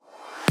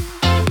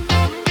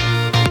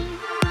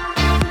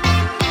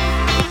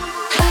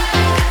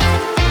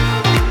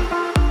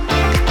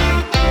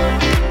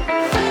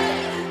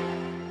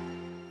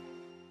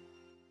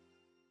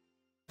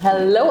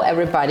Hello,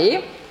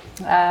 everybody.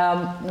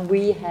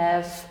 We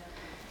have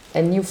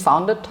a new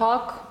founder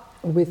talk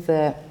with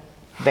a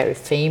very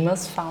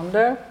famous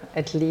founder.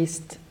 At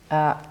least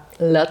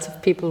lots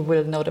of people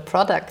will know the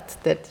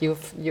product that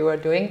you are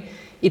doing.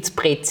 It's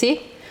Prezi.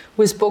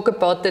 We spoke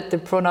about that the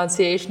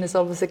pronunciation is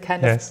always a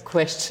kind of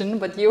question,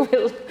 but you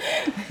will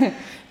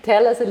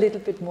tell us a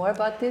little bit more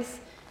about this.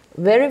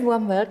 Very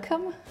warm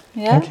welcome.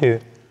 Yeah? Thank you.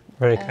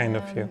 Very kind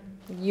of you.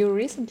 You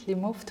recently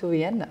moved to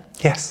Vienna.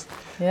 Yes.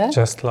 Yeah?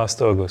 Just last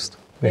August.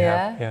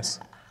 Yes.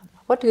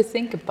 What do you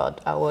think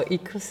about our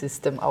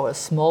ecosystem, our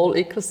small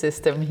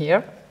ecosystem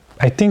here?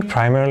 I think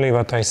primarily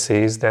what I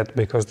see is that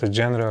because the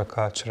general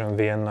culture in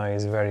Vienna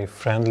is very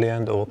friendly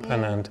and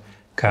open and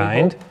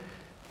kind,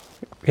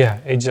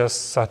 it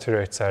just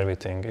saturates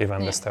everything,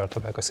 even the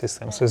startup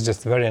ecosystem. So it's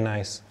just very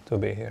nice to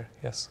be here.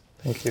 Yes,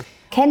 thank you.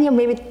 Can you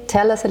maybe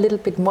tell us a little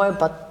bit more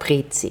about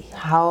Prezi?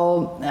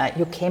 How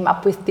you came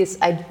up with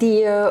this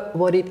idea,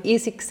 what it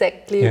is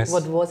exactly,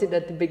 what was it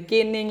at the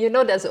beginning? You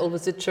know, there's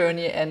always a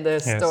journey and a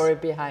story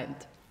behind.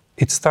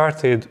 It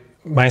started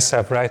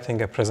myself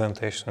writing a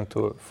presentation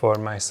tool for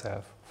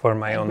myself, for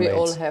my own needs. We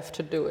all have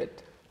to do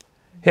it.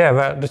 Yeah,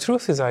 well, the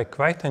truth is I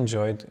quite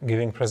enjoyed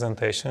giving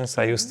presentations.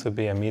 I used to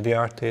be a media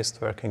artist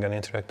working on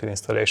interactive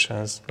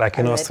installations, like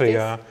in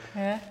Austria,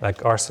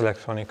 like Ars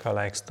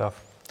Electronica-like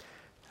stuff.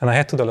 And I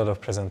had to do a lot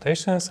of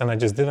presentations, and I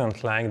just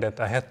didn't like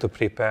that I had to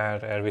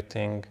prepare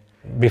everything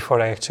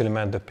before I actually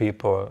met the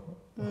people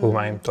whom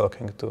I'm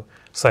talking to.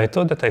 So I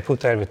thought that I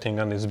put everything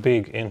on this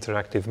big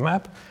interactive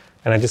map,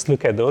 and I just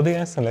look at the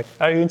audience and like,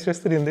 are you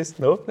interested in this?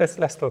 No?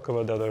 Let's talk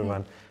about the other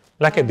one.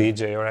 Like a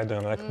DJ, or I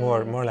don't know, like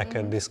more like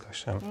a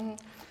discussion.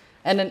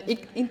 And an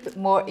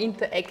more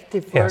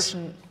interactive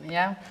version,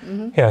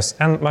 Yes,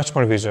 and much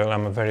more visual.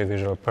 I'm a very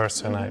visual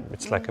person.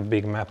 It's like a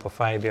big map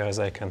of ideas.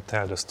 I can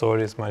tell the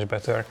stories much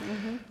better.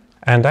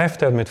 And I have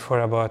to admit,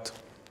 for about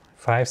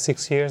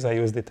 5-6 years, I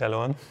used it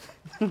alone.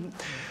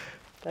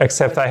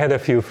 Except I had a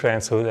few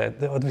friends who said,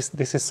 oh,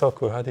 this is so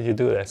cool, how did you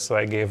do that? So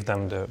I gave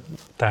them the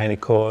tiny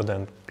code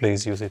and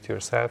please use it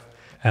yourself.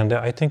 And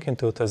I think in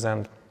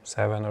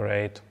 2007 or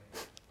 8,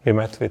 we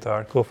met with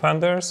our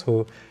co-founders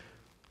who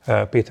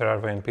Peter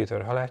Arve and Peter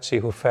Halacsi,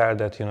 who felt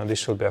that this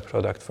should be a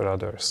product for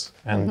others.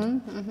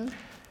 And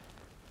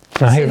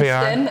now here we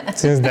are.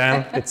 Since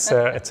then, it's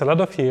a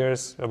lot of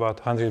years, about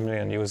 100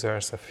 million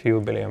users, a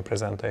few billion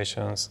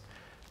presentations,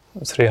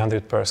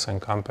 300-person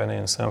company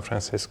in San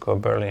Francisco,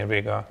 Berlin,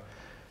 Riga,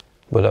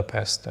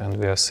 Budapest, and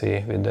we'll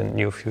see with the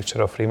new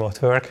future of remote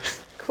work.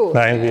 Cool.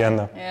 Now in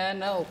Vienna. Yeah,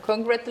 no,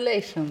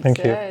 congratulations. Thank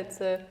you. It's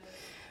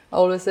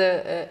always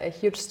a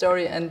huge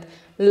story, and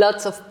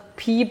lots of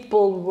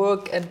people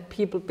work and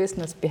people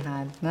business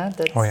behind. No?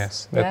 That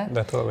always When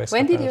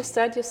happens. did you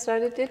start? You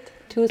started it?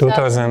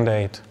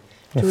 2008.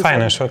 The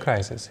financial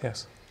crisis,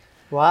 yes.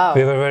 Wow.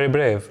 We were very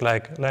brave,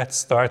 like let's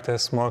start a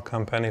small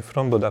company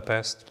from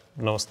Budapest,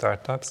 no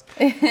startups,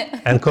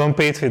 and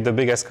compete with the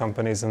biggest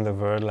companies in the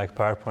world like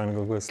PowerPoint,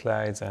 Google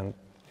Slides and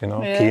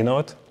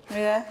Keynote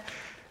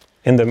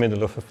in the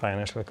middle of a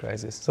financial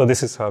crisis. So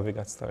this is how we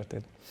got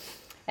started.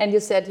 And you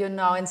said you're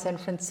now in San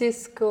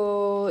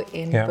Francisco,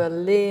 in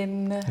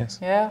Berlin,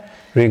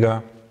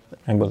 Riga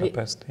and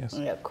Budapest, yes.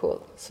 Yeah,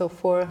 cool. So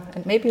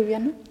and maybe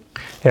Vienna?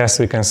 Yes,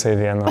 we can say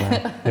Vienna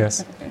now.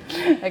 Yes.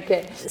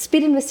 Okay.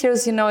 Speed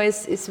Investors,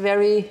 is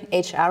very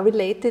HR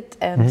related,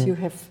 and you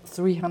have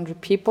 300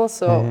 people.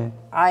 So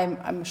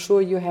I'm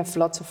sure you have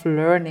lots of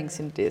learnings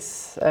in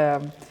this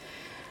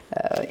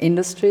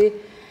industry.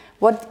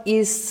 What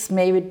is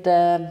maybe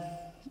the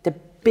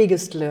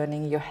biggest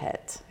learning you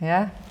had?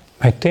 Yeah.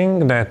 I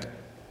think that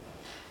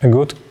a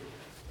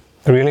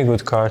really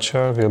good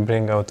culture will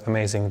bring out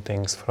amazing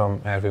things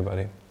from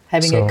everybody.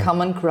 Having a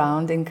common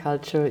ground in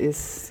culture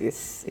is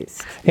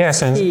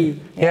key.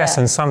 Yes,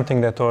 and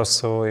something that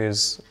also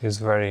is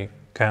very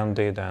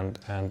candid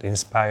and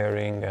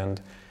inspiring and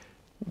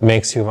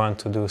makes you want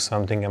to do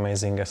something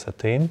amazing as a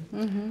team.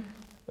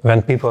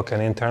 When people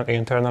can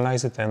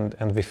internalize it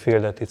and we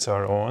feel that it's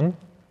our own,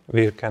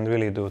 we can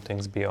really do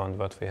things beyond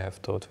what we have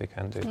thought we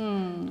can do.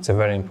 It's a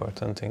very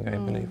important thing, I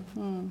believe.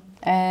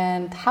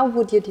 And how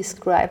would you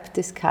describe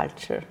this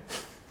culture?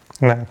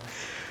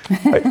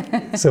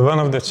 So one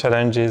of the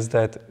challenges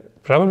that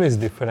probably is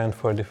different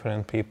for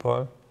different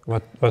people,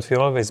 what we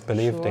always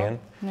believed in,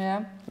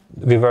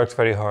 we worked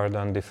very hard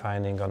on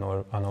defining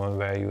our own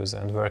values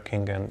and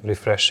working and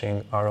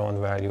refreshing our own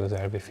values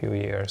every few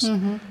years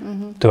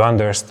to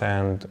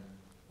understand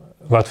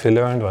what we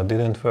learned, what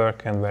didn't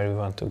work, and where we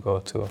want to go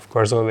to. Of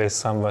course, always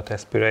somewhat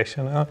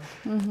aspirational,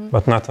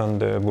 but not on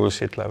the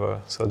bullshit level.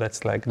 So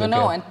that's like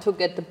and to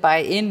get the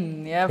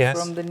buy-in,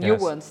 from the new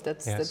ones.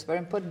 That's very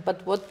important.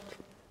 But what?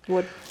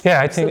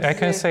 I think I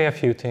can say a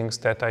few things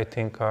that I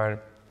think are.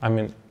 I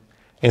mean,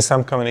 in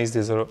some companies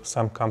these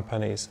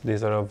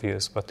are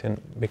obvious, but in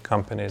big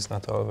companies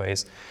not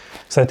always.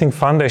 So I think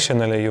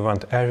foundationally you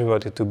want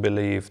everybody to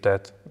believe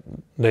that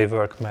their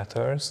work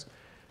matters.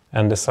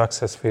 And the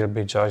success will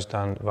be judged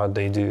on what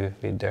they do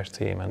with their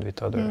team and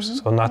with others.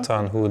 So not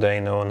on who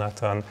they know,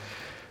 not on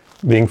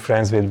being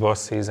friends with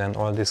bosses and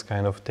all these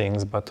kind of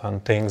things, but on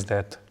things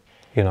that,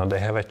 they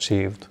have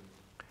achieved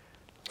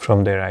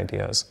from their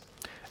ideas.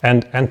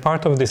 And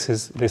part of this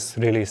is this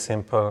really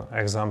simple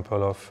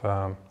example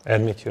of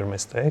admit your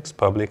mistakes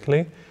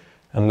publicly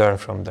and learn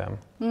from them.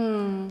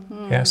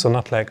 Yeah, so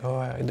not like,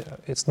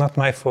 it's not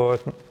my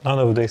fault, none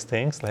of these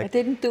things. Like, I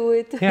didn't do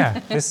it. Yeah,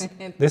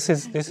 this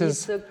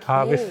is okay.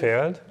 how we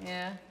failed,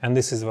 yeah. and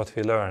this is what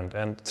we learned.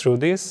 And through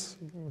this,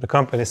 the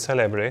company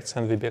celebrates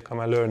and we become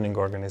a learning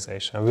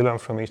organization. We learn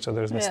from each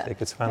other's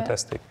mistakes. It's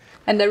fantastic.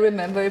 Yeah. And I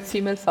remember a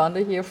female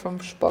founder here from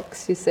Spock,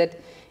 she said,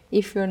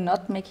 if you're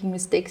not making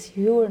mistakes,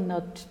 you are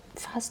not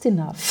fast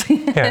enough.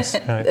 Yes,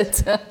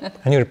 right.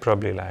 And you're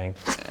probably lying.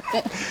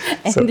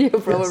 And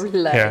you're probably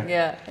lying,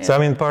 yeah. So I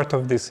mean, part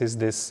of this is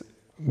this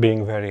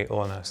being very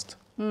honest,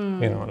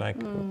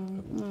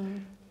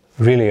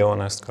 really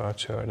honest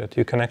culture, that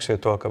you can actually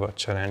talk about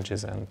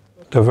challenges, and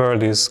the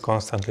world is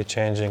constantly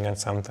changing and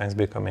sometimes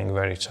becoming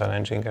very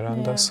challenging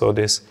around us. So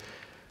this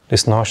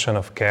notion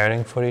of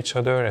caring for each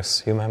other as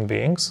human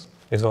beings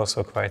is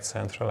also quite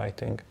central, I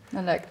think.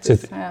 I like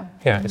this,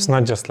 It's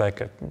not just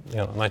like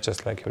not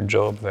just like your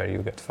job where you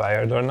get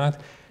fired or not.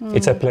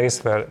 It's a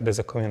place where there's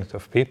a community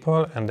of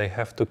people and they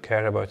have to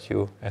care about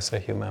you as a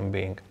human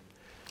being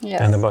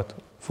and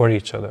for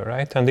each other,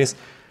 right? And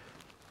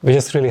we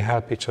just really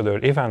help each other,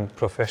 even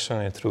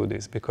professionally, through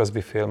this, because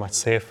we feel much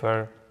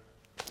safer,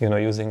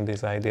 using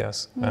these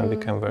ideas, and we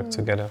can work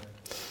together.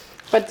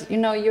 But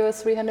you're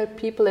 300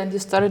 people and you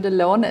started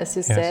alone, as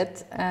you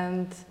said,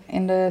 and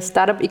in the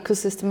startup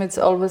ecosystem, it's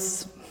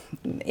always,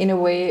 in a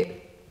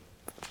way,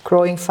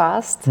 growing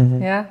fast,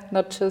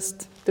 not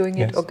just doing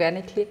it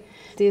organically.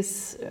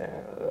 This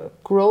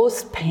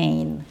growth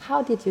pain,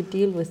 how did you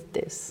deal with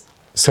this?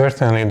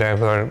 Certainly, there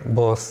were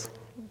both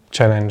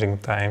challenging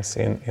times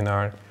in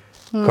our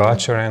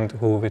culture and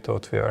who we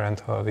thought we are and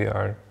how we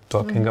are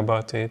talking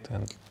about it.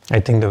 And I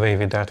think the way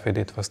we dealt with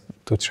it was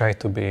to try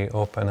to be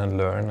open and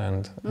learn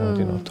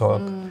and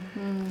talk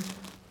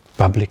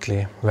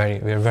publicly.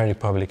 We're very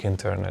public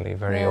internally,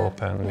 very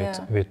open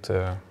with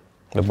the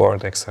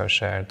board Excel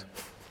shared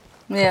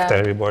after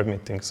every board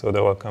meeting, so the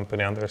whole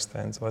company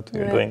understands what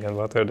we're doing and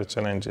what are the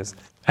challenges.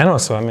 And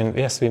also, I mean,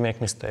 yes, we make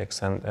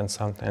mistakes and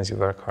sometimes you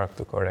work hard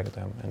to correct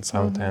them, and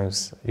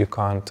sometimes you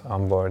can't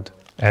onboard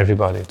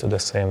everybody to the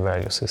same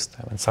value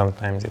system, and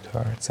sometimes it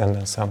hurts, and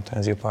then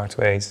sometimes you part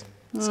ways.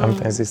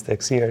 Sometimes this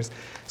takes years.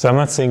 So I'm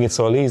not saying it's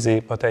all easy,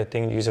 but I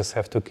think you just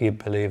have to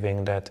keep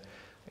believing that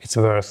it's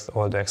worth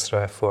all the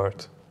extra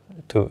effort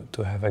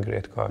to have a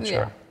great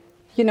culture.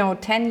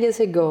 10 years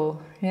ago,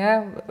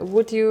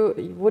 would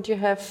you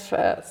have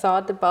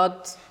thought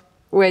about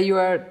where you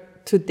are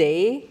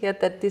today,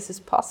 that this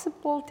is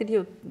possible?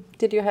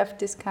 Did you have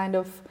this kind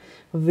of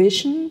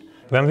vision?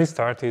 When we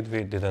started,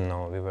 we didn't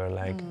know. We were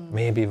like,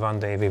 maybe one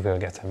day we will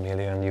get 1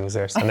 million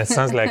users. And it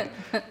sounds like,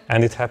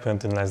 and it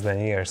happened in less than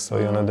a year. So,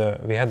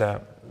 we had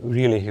a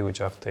really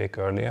huge uptake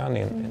early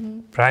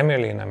on,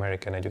 primarily in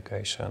American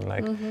education.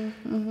 Like,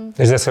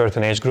 there's a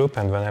certain age group,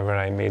 and whenever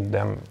I meet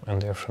them,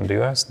 and they're from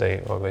the US,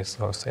 they always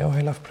say,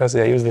 I love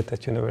Prezi, I used it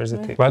at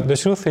university. But the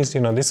truth is,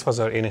 this was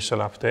our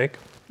initial uptake.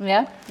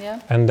 Yeah.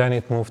 And then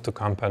it moved to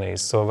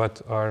companies. So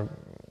what our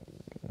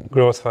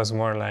growth was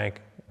more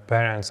like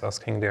parents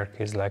asking their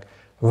kids, like,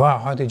 wow,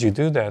 how did you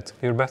do that?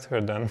 You're better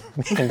than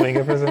me doing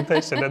a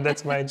presentation, and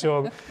that's my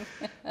job.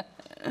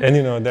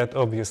 And that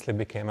obviously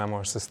became a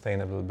more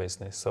sustainable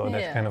business. So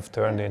that kind of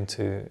turned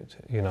into,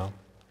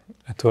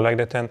 a tool like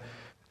that.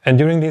 And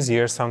during these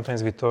years,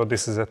 sometimes we thought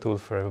this is a tool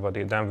for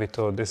everybody. Then we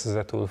thought this is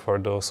a tool for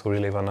those who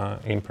really want to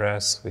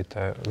impress with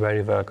a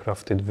very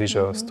well-crafted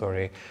visual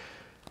story.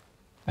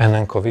 And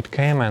then COVID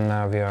came, and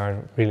now we are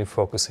really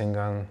focusing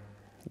on,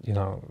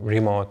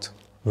 remote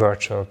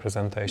virtual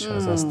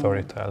presentations and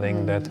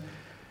storytelling that,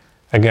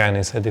 again,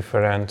 is a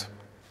different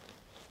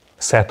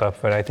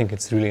setup where I think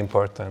it's really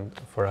important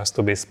for us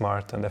to be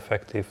smart and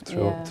effective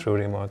through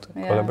remote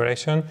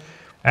collaboration.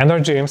 And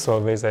our dreams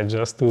always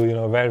adjust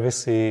to, where we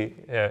see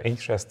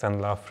interest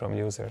and love from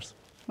users.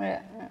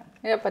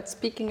 Yeah, but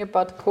speaking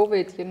about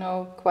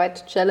COVID,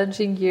 quite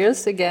challenging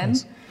years again.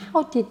 Yes.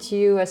 How did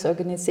you as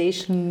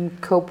organization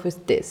cope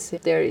with this?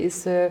 There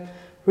is a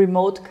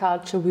remote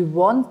culture. We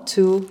want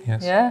to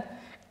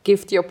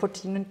give the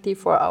opportunity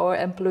for our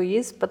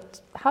employees,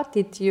 but how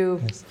did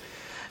you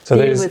deal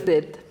with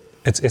it?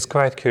 It's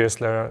quite curious.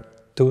 There are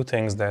two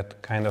things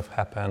that kind of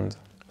happened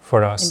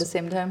for us in the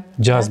same time,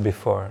 just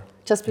before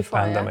the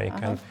pandemic.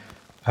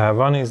 And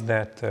one is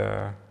that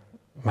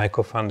my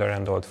co-founder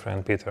and old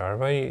friend Peter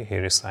Arvai, he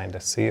resigned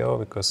as CEO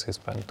because he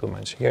spent too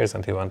much years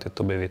and he wanted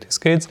to be with his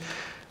kids.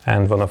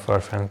 And one of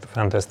our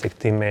fantastic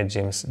teammates,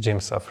 Jim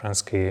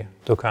Safransky,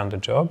 took on the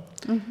job.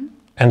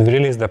 And we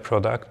released a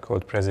product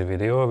called Prezi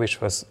Video,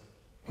 which was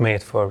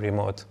made for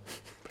remote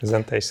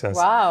presentations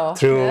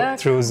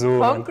through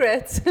Zoom.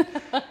 Congrats!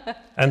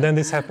 And then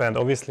this happened.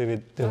 Obviously, we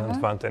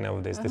didn't want any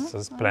of this. This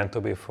was planned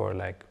to be for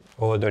like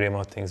all the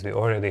remote things we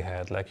already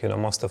had. Like,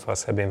 most of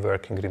us have been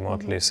working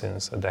remotely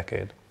since a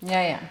decade.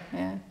 Yeah.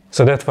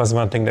 So that was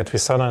one thing that we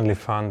suddenly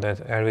found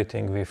that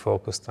everything we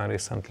focused on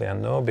recently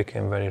and now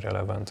became very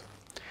relevant.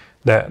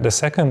 The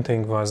second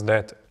thing was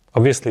that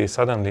obviously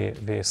suddenly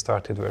we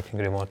started working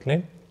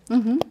remotely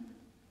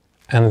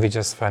and we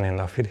just fell in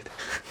love with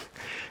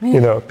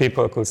it.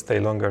 People could stay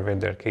longer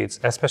with their kids,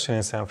 especially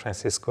in San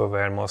Francisco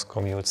where most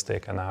commutes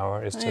take an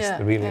hour. It's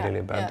just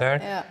really bad there.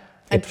 Yeah.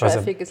 And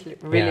traffic is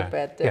really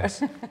bad there.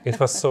 Yes. It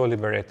was so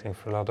liberating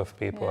for a lot of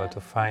people to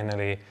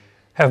finally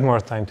have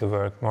more time to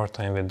work, more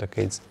time with the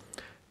kids.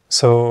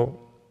 So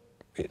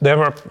there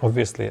were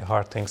obviously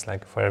hard things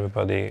like for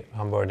everybody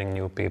onboarding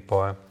new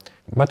people,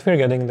 but we're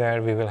getting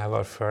there. We will have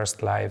our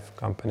first live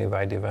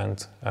company-wide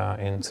event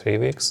in 3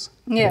 weeks.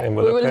 Yeah, we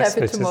will have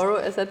it tomorrow,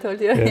 as I told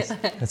you. Yes,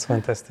 it's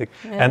fantastic.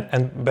 Yeah.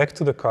 And back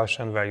to the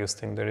culture and values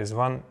thing, there is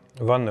one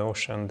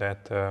notion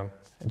that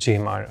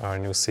Jim, our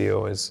new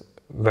CEO, is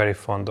very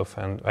fond of,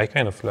 and I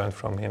kind of learned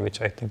from him,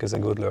 which I think is a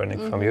good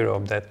learning from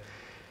Europe, that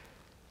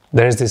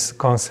there is this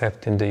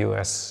concept in the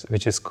US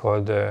which is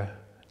called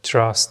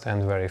trust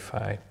and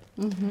verify,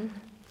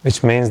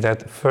 which means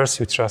that first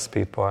you trust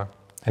people,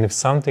 and if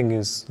something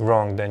is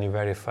wrong, then you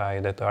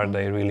verify that are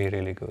they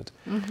really good.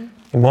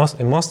 In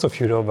most of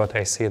Europe, what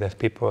I see that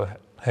people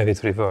have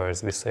it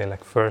reversed. We say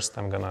like, first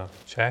I'm gonna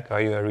check,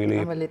 are you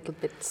I'm a little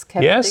bit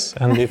skeptic. Yes,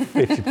 and if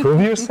you prove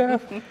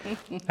yourself.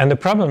 And the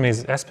problem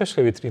is,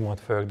 especially with remote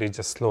work, they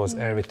just slows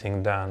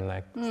everything down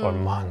like for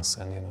months,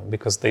 and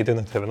because they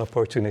didn't have an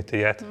opportunity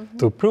yet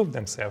to prove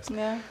themselves.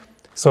 Yeah.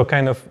 So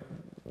kind of,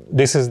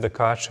 this is the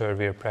culture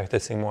we're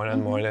practicing more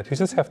and more, that you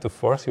just have to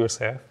force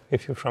yourself,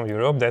 if you're from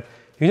Europe, that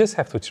you just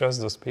have to trust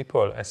those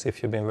people as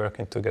if you've been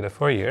working together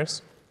for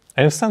years.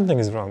 And if something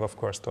is wrong, of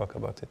course, talk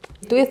about it.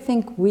 Do you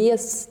think we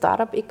as a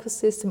startup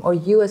ecosystem, or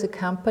you as a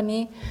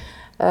company,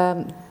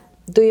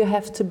 do you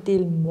have to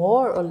deal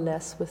more or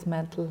less with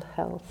mental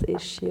health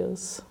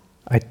issues?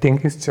 I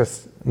think it's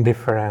just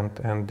different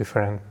and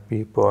different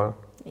people.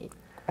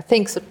 I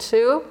think so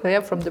too,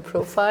 from the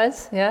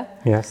profiles,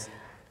 Yes.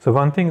 So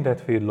one thing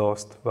that we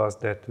lost was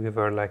that we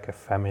were like a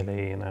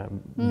family in a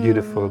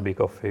beautiful big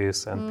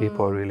office, and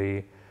people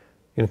really,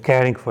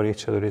 caring for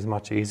each other is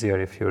much easier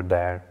if you're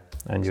there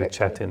and you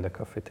chat in the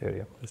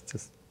cafeteria.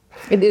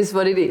 It is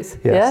what it is.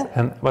 Yes.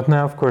 But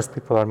now, of course,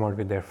 people are more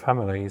with their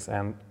families,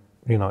 and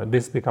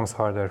this becomes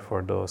harder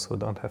for those who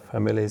don't have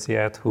families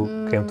yet,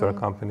 who came to our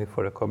company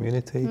for a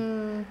community,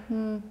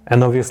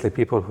 and obviously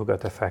people who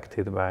got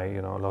affected by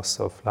loss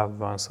of loved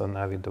ones. So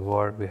now with the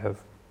war, we have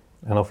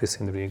an office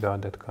in Riga.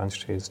 That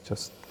country is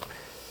just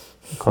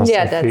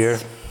constant fear.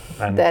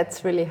 And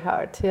that's really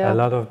hard. Yeah. A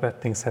lot of bad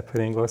things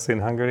happening also in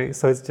Hungary.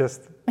 So it's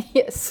just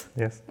yes.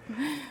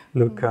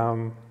 Look,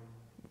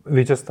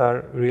 we just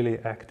are really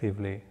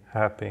actively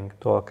helping,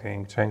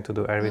 talking, trying to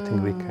do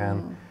everything we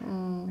can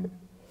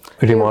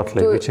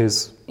remotely, which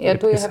is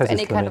do you have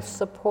any kind of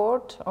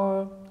support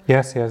or?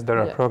 Yes, there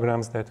are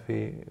programs that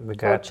we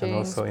get, and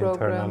also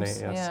internally.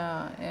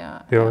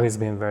 Yes. We've always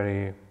been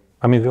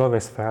we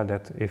always felt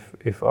that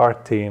if our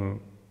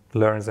team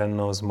learns and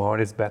knows more,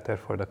 it's better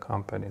for the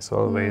company. So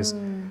always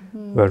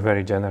we're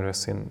very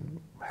generous in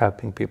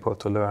helping people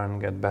to learn,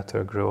 get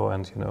better, grow,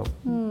 and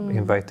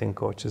inviting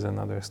coaches and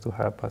others to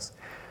help us.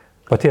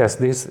 But yes,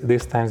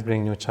 these times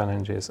bring new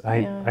challenges.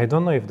 I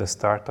don't know if the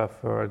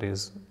startup world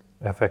is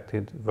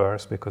affected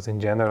worse, because in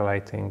general I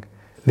think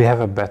we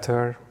have a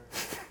better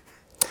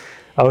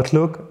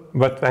outlook,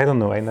 but I don't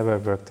know. I never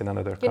worked in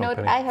another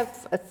company. I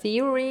have a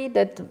theory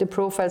that the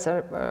profiles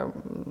are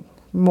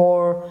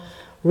more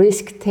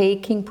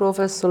risk-taking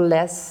profiles, so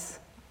less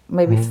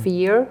maybe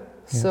fear.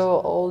 Yes.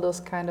 So all those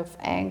kind of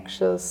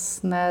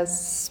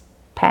anxiousness,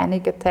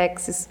 panic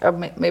attacks are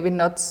maybe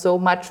not so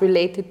much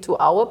related to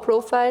our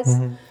profiles.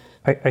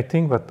 I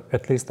think what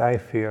at least I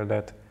feel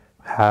that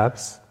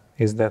helps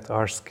is that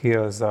our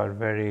skills are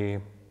very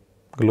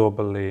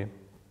globally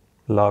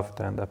loved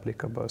and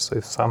applicable. So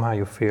if somehow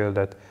you feel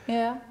that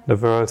the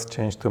world's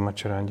changed too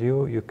much around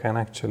you, you can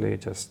actually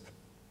just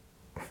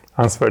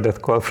answer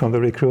that call from the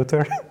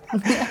recruiter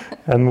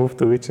and move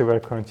to whichever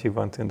country you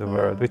want in the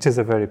world, which is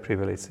a very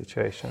privileged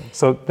situation.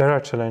 So there are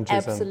challenges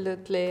and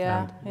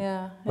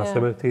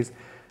possibilities.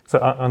 So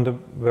on the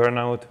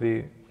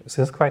burnout,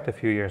 since quite a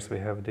few years, we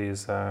have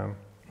these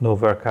no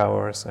work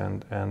hours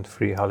and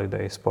free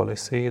holidays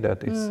policy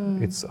that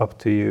it's up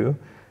to you.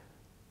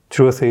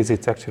 Truth is,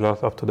 it's actually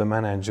up to the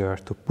manager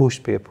to push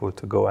people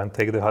to go and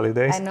take the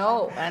holidays. I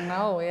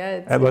know,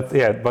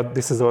 yeah. But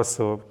this is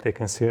also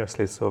taken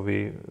seriously. So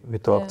we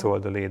talk to all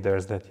the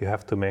leaders that you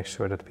have to make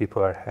sure that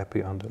people are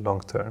happy on the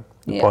long term.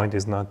 The point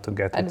is not to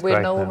get it right now. And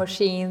we're no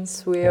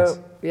machines. We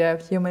are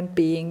human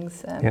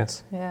beings. And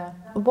yes. Yeah.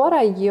 What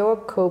are your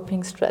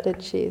coping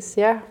strategies?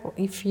 Yeah.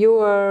 If you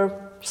are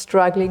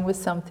struggling with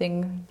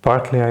something.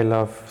 Partly, I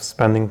love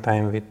spending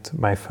time with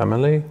my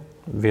family.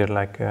 We're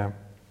like a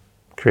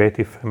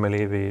creative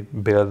family. We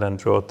build and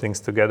draw things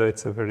together.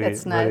 It's a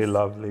very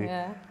lovely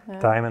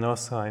time. And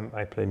also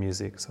I play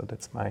music, so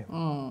that's my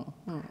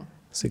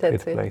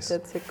secret place.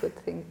 That's a good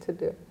thing to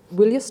do.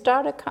 Will you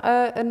start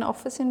an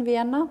office in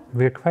Vienna?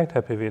 We're quite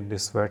happy with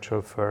this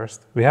virtual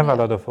first. We have a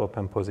lot of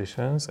open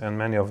positions, and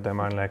many of them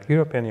are like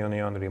European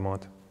Union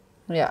remote.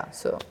 Yeah,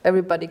 so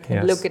everybody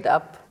can look it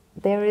up.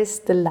 There is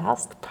the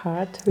last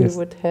part we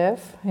would have,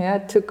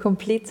 to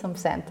complete some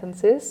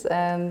sentences.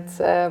 And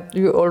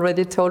you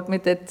already told me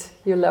that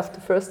you love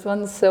the first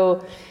one.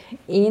 So,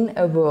 in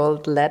a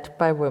world led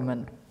by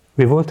women.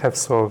 We would have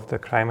solved the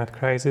climate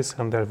crisis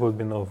and there would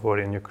be no war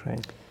in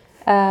Ukraine.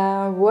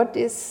 What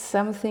is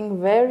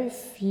something very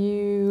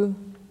few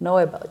know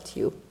about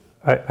you?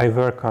 I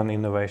work on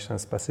innovation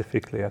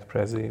specifically at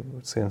Prezi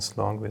since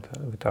long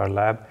with our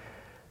lab.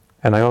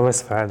 And I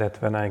always felt that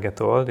when I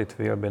get old, it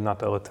will be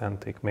not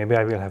authentic. Maybe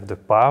I will have the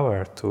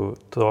power to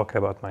talk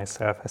about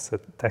myself as a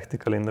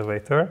technical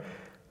innovator,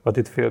 but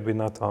it will be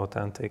not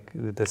authentic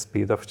with the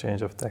speed of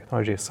change of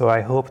technology. So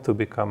I hope to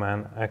become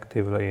an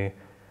actively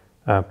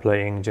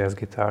playing jazz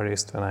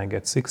guitarist when I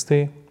get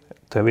 60,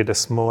 with a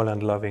small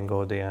and loving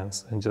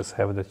audience and just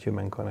have that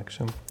human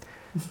connection.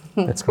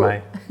 That's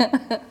my...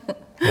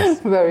 Yes.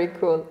 Very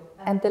cool.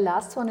 And the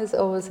last one is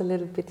always a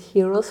little bit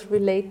heroes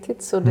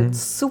related. So that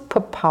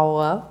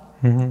superpower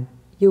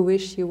you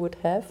wish you would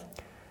have?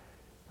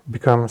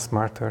 Become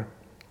smarter.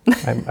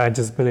 I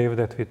just believe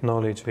that with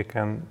knowledge we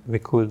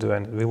could do,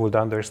 and we would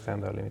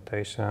understand our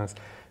limitations.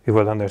 We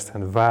would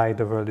understand why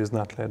the world is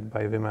not led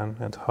by women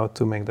and how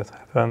to make that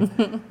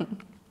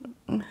happen.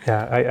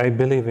 I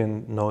believe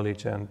in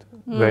knowledge and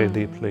very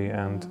deeply,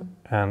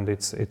 and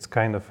it's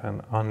kind of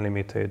an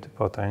unlimited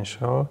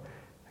potential.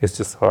 It's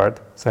just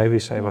hard. So I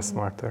wish I was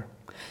smarter.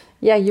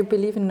 Yeah, you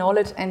believe in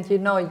knowledge, and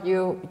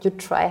you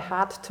try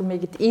hard to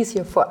make it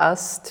easier for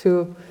us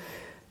to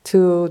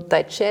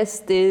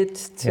digest it,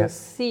 to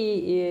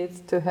see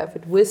it, to have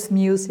it with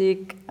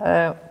music,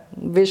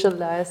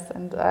 visualized,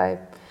 and I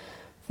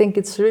think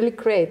it's really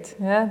great,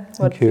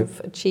 what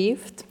you've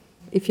achieved.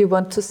 If you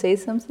want to say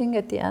something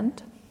at the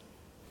end,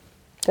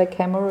 the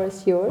camera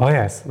is yours. Oh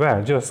yes,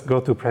 well, just go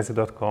to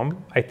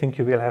prezi.com. I think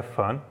you will have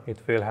fun. It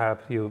will help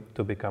you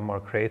to become more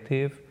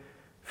creative,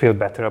 feel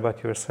better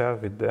about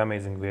yourself with the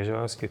amazing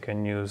visuals you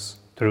can use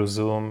through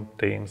Zoom,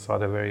 Teams,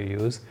 whatever you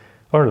use,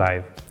 or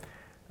live.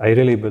 I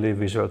really believe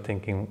visual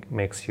thinking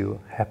makes you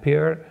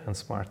happier and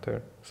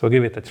smarter. So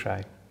give it a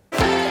try.